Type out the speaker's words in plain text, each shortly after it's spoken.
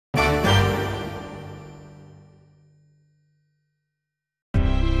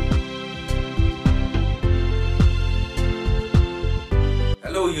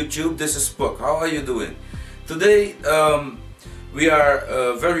YouTube, this is Puck. How are you doing? Today we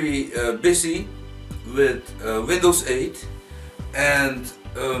are very busy with Windows 8, and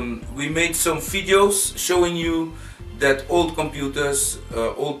we made some videos showing you that old computers,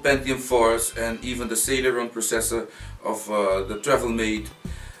 old Pentium 4s and even the Celeron processor of the TravelMate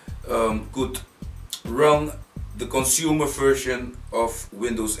could run the consumer version of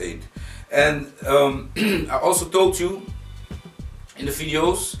Windows 8. And I also told you in the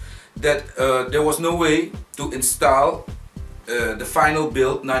videos that there was no way to install the final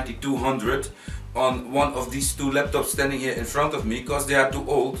build 9200 on one of these two laptops standing here in front of me, because they are too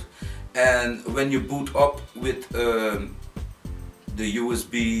old. And when you boot up with the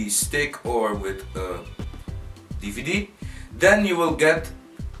USB stick or with DVD, then you will get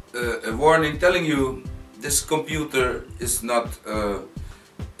a warning telling you this computer is not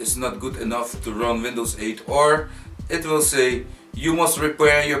good enough to run Windows 8, or it will say you must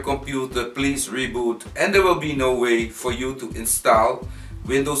repair your computer, please reboot, and there will be no way for you to install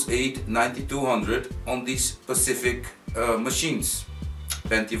Windows 8 9200 on these specific machines,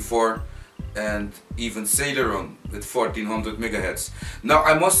 Pentium 4 and even Celeron with 1400 MHz. Now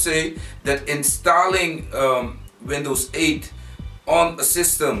I must say that installing Windows 8 on a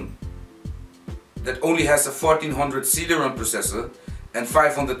system that only has a 1400 Celeron processor and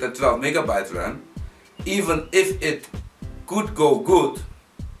 512 MB RAM, even if it could go good,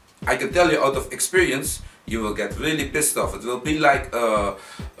 I can tell you out of experience, you will get really pissed off. It will be like a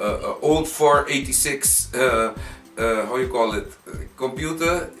old 486 how you call it,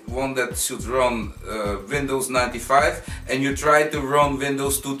 computer, one that should run Windows 95, and you try to run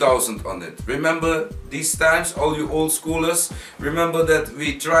Windows 2000 on it. Remember these times, all you old schoolers? Remember that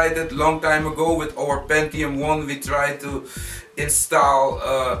we tried it long time ago with our Pentium 1. We tried to install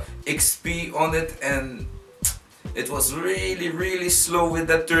XP on it, and it was really slow with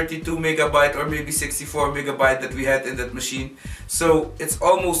that 32 MB or maybe 64 MB that we had in that machine. So it's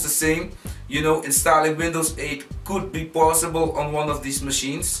almost the same. You know, installing Windows 8 could be possible on one of these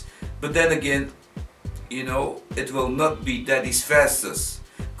machines, but then again, you know, it will not be daddy's fastest,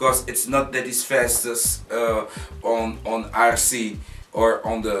 because it's not daddy's fastest on RC or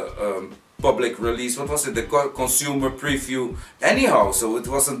on the public release. What was it? The consumer preview anyhow, so it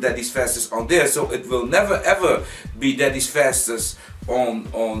wasn't daddy's fastest on there, so it will never ever be daddy's fastest on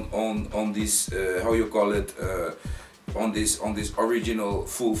this how you call it, on this original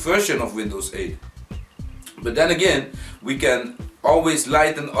full version of Windows 8. But then again, we can always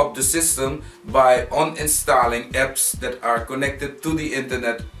lighten up the system by uninstalling apps that are connected to the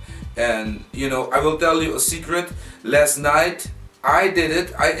internet. And you know, I will tell you a secret. Last night I did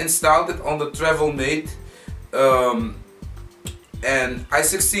it. I installed it on the TravelMate, and I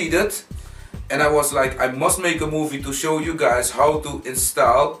succeeded. And I was like, I must make a movie to show you guys how to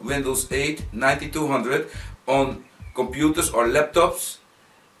install Windows 8 9200 on computers or laptops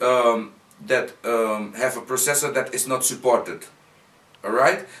that have a processor that is not supported.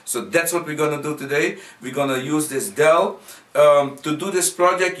 Alright, so that's what we're gonna do today. We're gonna use this Dell. To do this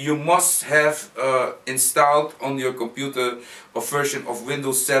project, you must have installed on your computer a version of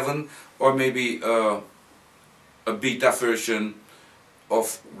Windows 7, or maybe a beta version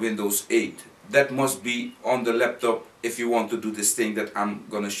of Windows 8. That must be on the laptop if you want to do this thing that I'm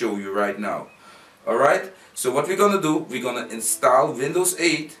gonna show you right now. Alright, so what we're gonna do, we're gonna install Windows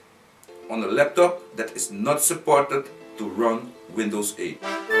 8 on a laptop that is not supported to run Windows 8.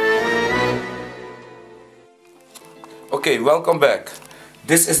 Okay, welcome back.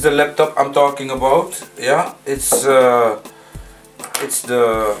 This is the laptop I'm talking about. Yeah, it's the,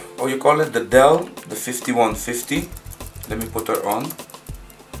 how you call it, the Dell, the 5150. Let me put her on.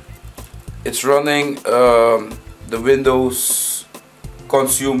 It's running the Windows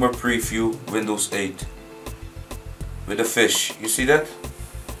consumer preview Windows 8 with a fish. You see that?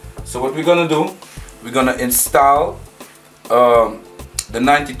 So what we're gonna do, we're gonna install the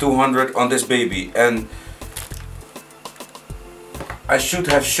 9200 on this baby, and I should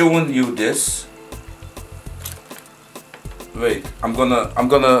have shown you this. Wait, I'm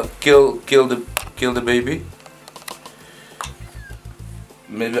gonna kill the baby.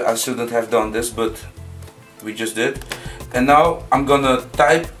 Maybe I shouldn't have done this, but we just did. And now I'm gonna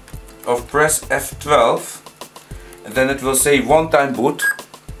type or press F12, and then it will say one-time boot.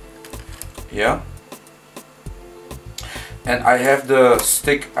 Yeah. And I have the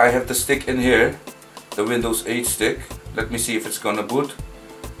stick. In here, the Windows 8 stick. Let me see if it's gonna boot.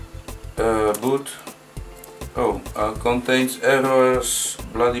 Boot. Oh, contains errors.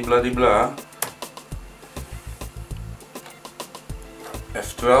 Bloody blah.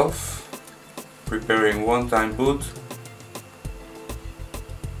 F12. Preparing one-time boot.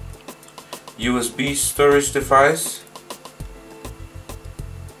 USB storage device.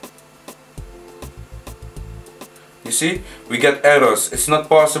 You see, we get errors. It's not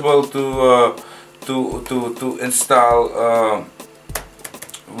possible to install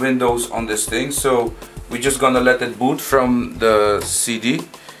Windows on this thing, so we're just gonna let it boot from the CD.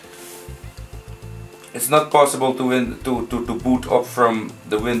 It's not possible to boot up from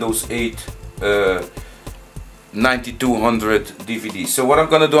the Windows 8 9200 DVD. So what I'm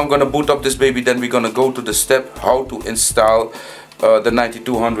gonna do, I'm gonna boot up this baby, then we're gonna go to the step how to install the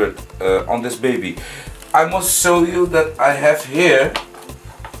 9200 on this baby. I must show you that I have here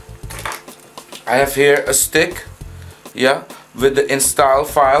a stick, yeah, with the install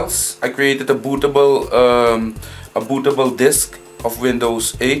files. I created a bootable disk of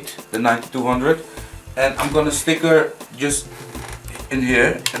Windows 8, the 9200, and I'm gonna stick her just in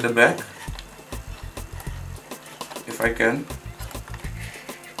here in the back, if I can.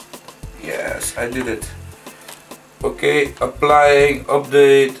 Yes, I did it. Okay, applying,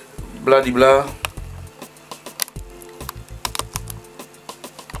 update, blah de blah.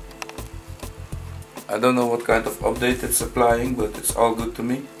 I don't know what kind of update it's applying, but it's all good to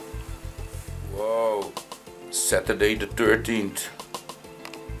me. Wow, Saturday the 13th.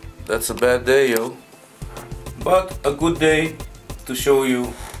 That's a bad day, yo. But a good day to show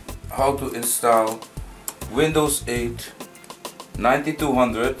you how to install Windows 8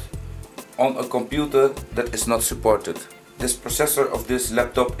 9200 on a computer that is not supported. This processor of this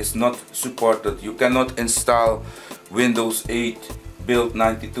laptop is not supported. You cannot install Windows 8 build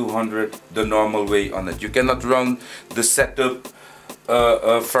 9200 the normal way on it. You cannot run the setup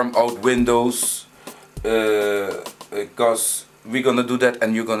from out Windows, because we're gonna do that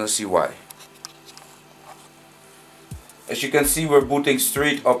and you're gonna see why. As you can see, we're booting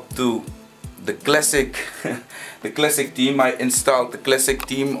straight up to the classic the classic theme. I installed the classic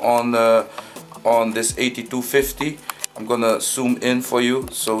theme on this 8250. I'm gonna zoom in for you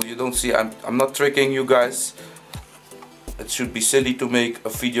so you don't see. I'm not tricking you guys. It should be silly to make a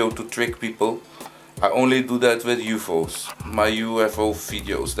video to trick people. I only do that with UFOs, my UFO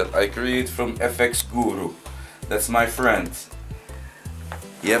videos that I create from FX Guru. That's my friend.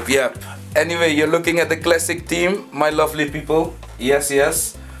 Yep. Anyway, you're looking at the classic theme, my lovely people. Yes.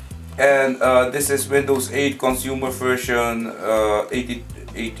 And this is Windows 8 consumer version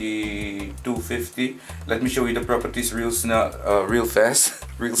 8250. Let me show you the properties real fast.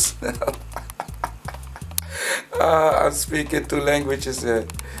 Real snel. I'm speaking two languages.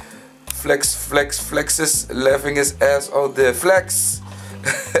 Flex is laughing his ass out there. Flex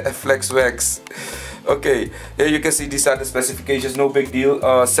wax. Okay, here you can see these are the specifications. No big deal.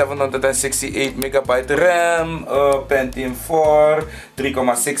 768 megabyte RAM, Pentium 4,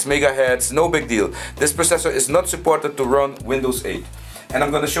 3.6 megahertz. No big deal. This processor is not supported to run Windows 8, and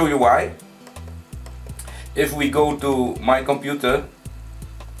I'm gonna show you why. If we go to my computer,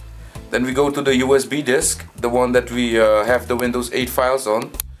 then we go to the USB disk, the one that we have the Windows 8 files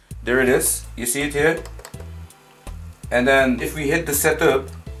on. There it is. You see it here? And then if we hit the setup,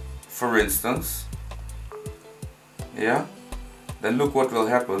 for instance, yeah, then look what will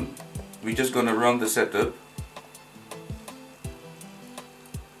happen. We're just gonna run the setup,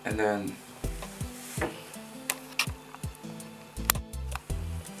 and then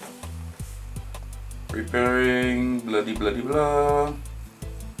preparing, blah de blah de blah.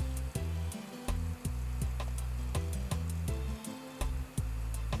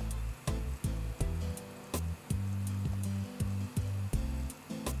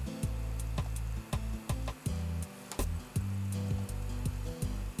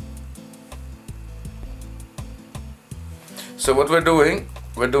 So what we're doing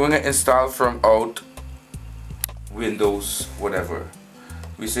an install from out Windows whatever.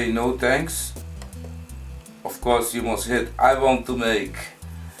 We say no thanks. Of course you must hit I want to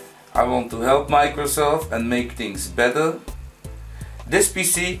help Microsoft and make things better. This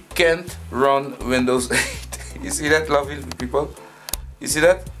PC can't run Windows 8. You see that, lovely people? You see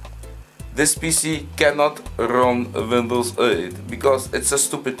that? This PC cannot run Windows 8 because it's a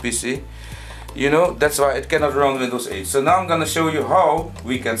stupid PC. You know, that's why it cannot run Windows 8. So now I'm gonna show you how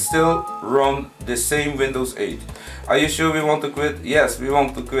we can still run the same Windows 8. Are you sure we want to quit? Yes, we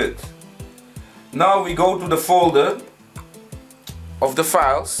want to quit. Now we go to the folder of the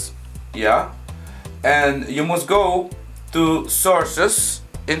files, yeah, and you must go to sources,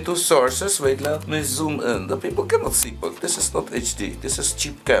 into sources. Wait, let me zoom in. The people cannot see, but this is not HD, this is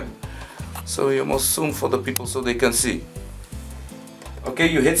cheap cam. So you must zoom for the people so they can see. Okay,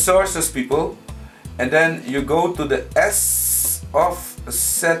 you hit sources, people, and then you go to the S of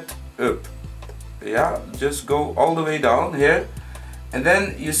setup. Yeah, just go all the way down here, and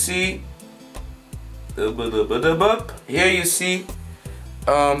then you see Here you see,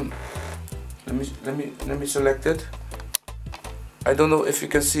 let me select it. I don't know if you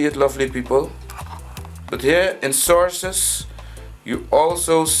can see it, lovely people, but here in sources you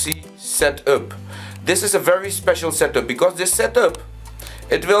also see setup. This is a very special setup, because this setup,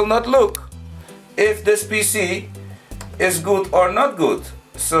 it will not look if this PC is good or not good.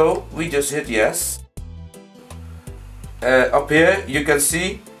 So we just hit yes. Up here you can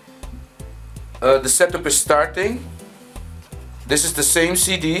see the setup is starting. This is the same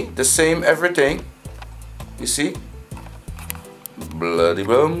CD, the same everything. You see? Bloody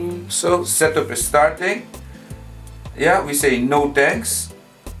boom. So setup is starting. Yeah, we say no thanks.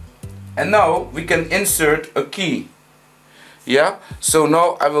 And now we can insert a key. Yeah, so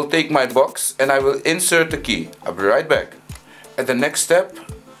now I will take my box and I will insert the key. I'll be right back. At the next step,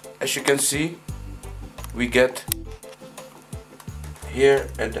 as you can see, we get here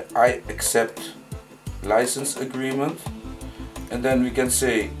at the I accept license agreement, and then we can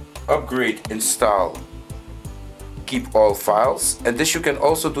say upgrade, install, keep all files. And this you can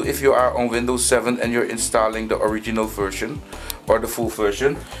also do if you are on Windows 7 and you're installing the original version or the full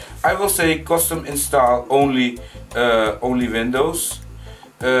version. I will say custom install only Windows.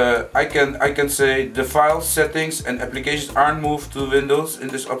 I can say the file settings and applications aren't moved to Windows in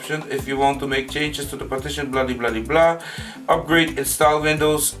this option. If you want to make changes to the partition, blah blah blah blah. Upgrade, install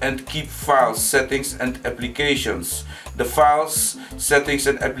Windows, and keep files, settings and applications. The files, settings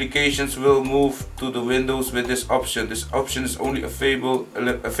and applications will move to the Windows with this option. This option is only available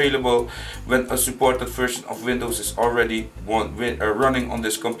when a supported version of Windows is already running on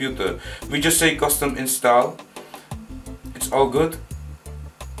this computer. We just say custom install. It's all good.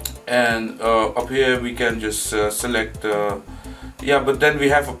 And up here we can just select yeah, but then we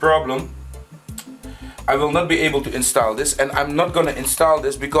have a problem. I will not be able to install this, and I'm not gonna install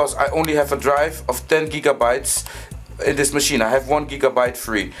this because I only have a drive of 10 gigabytes in this machine. I have 1 gigabyte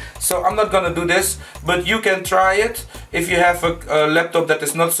free, so I'm not gonna do this. But you can try it if you have a laptop that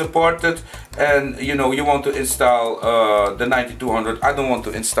is not supported and you know you want to install the 9200. I don't want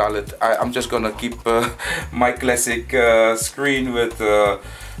to install it. I'm just gonna keep my classic screen with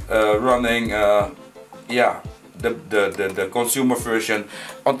running yeah, the consumer version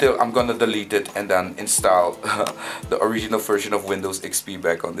until I'm gonna delete it and then install the original version of Windows XP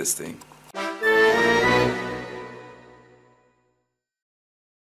back on this thing.